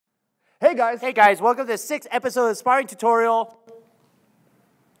Hey guys, welcome to the 6th episode of the Sparring Tutorial.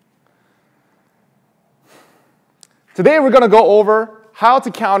 Today we're going to go over how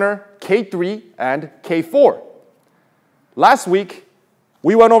to counter K3 and K4. Last week,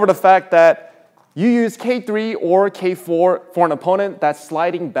 we went over the fact that you use K3 or K4 for an opponent that's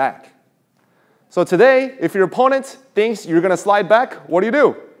sliding back. So today, if your opponent thinks you're going to slide back, what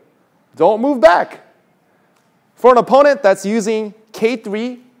do? Don't move back. For an opponent that's using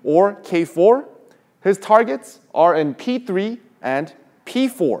K3 or K4, his targets are in P3 and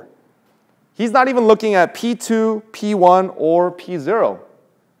P4. He's not even looking at P2, P1, or P0.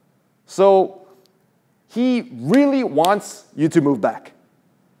 So he really wants you to move back.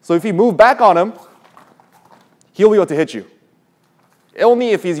 So if you move back on him, he'll be able to hit you. Only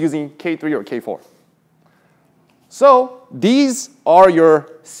if he's using K3 or K4. So these are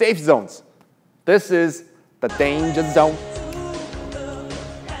your safe zones. This is the danger zone.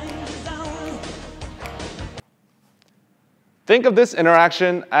 Think of this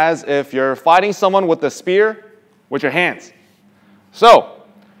interaction as if you're fighting someone with a spear with your hands. So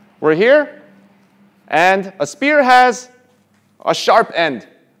we're here, and a spear has a sharp end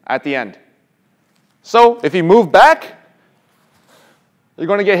at the end. So if you move back, you're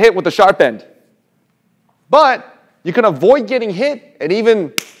going to get hit with the sharp end. But you can avoid getting hit and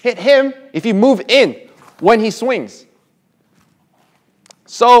even hit him if you move in when he swings.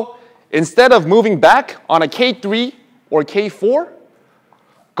 So instead of moving back on a K3 or K4,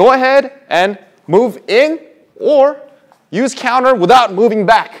 go ahead and move in or use counter without moving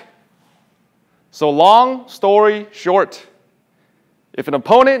back. So long story short, if an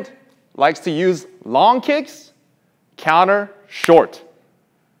opponent likes to use long kicks, counter short.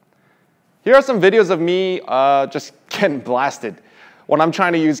 Here are some videos of me just getting blasted when I'm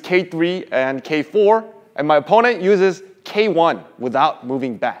trying to use K3 and K4, and my opponent uses K1 without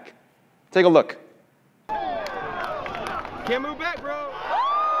moving back. Take a look. Can't move back, bro.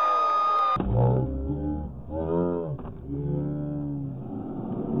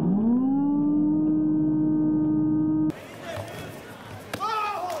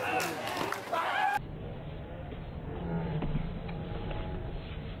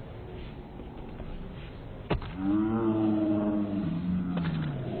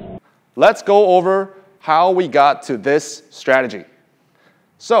 Let's go over how we got to this strategy.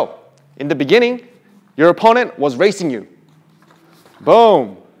 So, in the beginning, your opponent was racing you.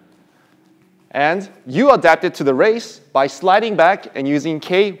 Boom. And you adapted to the race by sliding back and using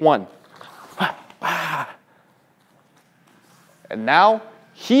K1. And now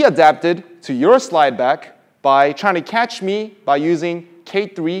he adapted to your slide back by trying to catch me by using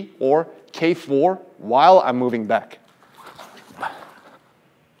K3 or K4 while I'm moving back.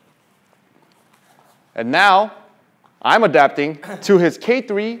 And now I'm adapting to his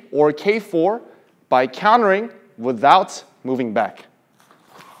K3 or K4 by countering without moving back.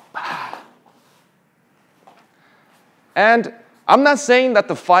 And I'm not saying that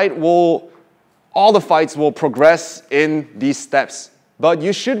all the fights will progress in these steps, but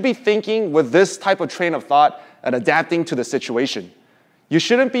you should be thinking with this type of train of thought and adapting to the situation. You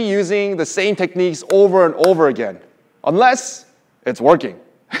shouldn't be using the same techniques over and over again, unless it's working.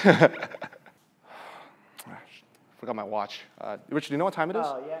 Forgot my watch. Rich, do you know what time it is?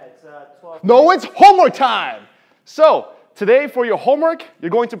 Oh yeah, it's 12. No, it's homework time! So, today for your homework, you're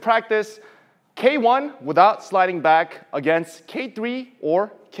going to practice K1 without sliding back against K3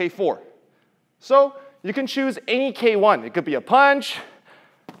 or K4. So, you can choose any K1. It could be a punch,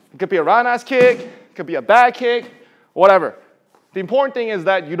 it could be a roundhouse kick, it could be a back kick, whatever. The important thing is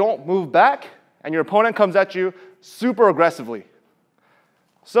that you don't move back and your opponent comes at you super aggressively.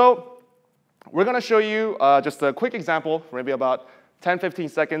 So, we're going to show you just a quick example, maybe about 10-15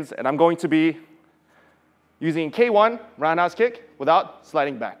 seconds, and I'm going to be using K1, roundhouse kick, without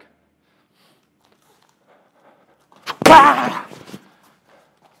sliding back.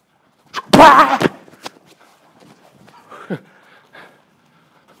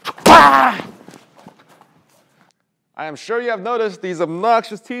 I am sure you have noticed these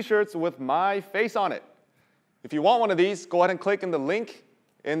obnoxious t-shirts with my face on it. If you want one of these, go ahead and click in the link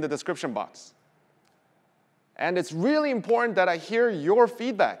in the description box. And it's really important that I hear your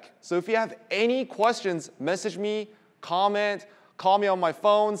feedback. So if you have any questions, message me, comment, call me on my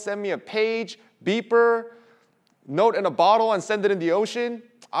phone, send me a page, beeper, note in a bottle and send it in the ocean.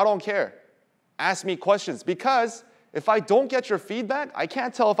 I don't care. Ask me questions, because if I don't get your feedback, I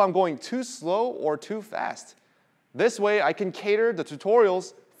can't tell if I'm going too slow or too fast. This way I can cater the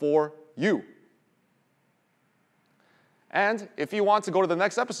tutorials for you. And if you want to go to the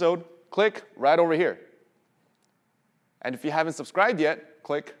next episode, click right over here. And if you haven't subscribed yet,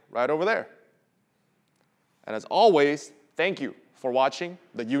 click right over there. And as always, thank you for watching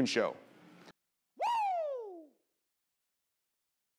The Yun Show.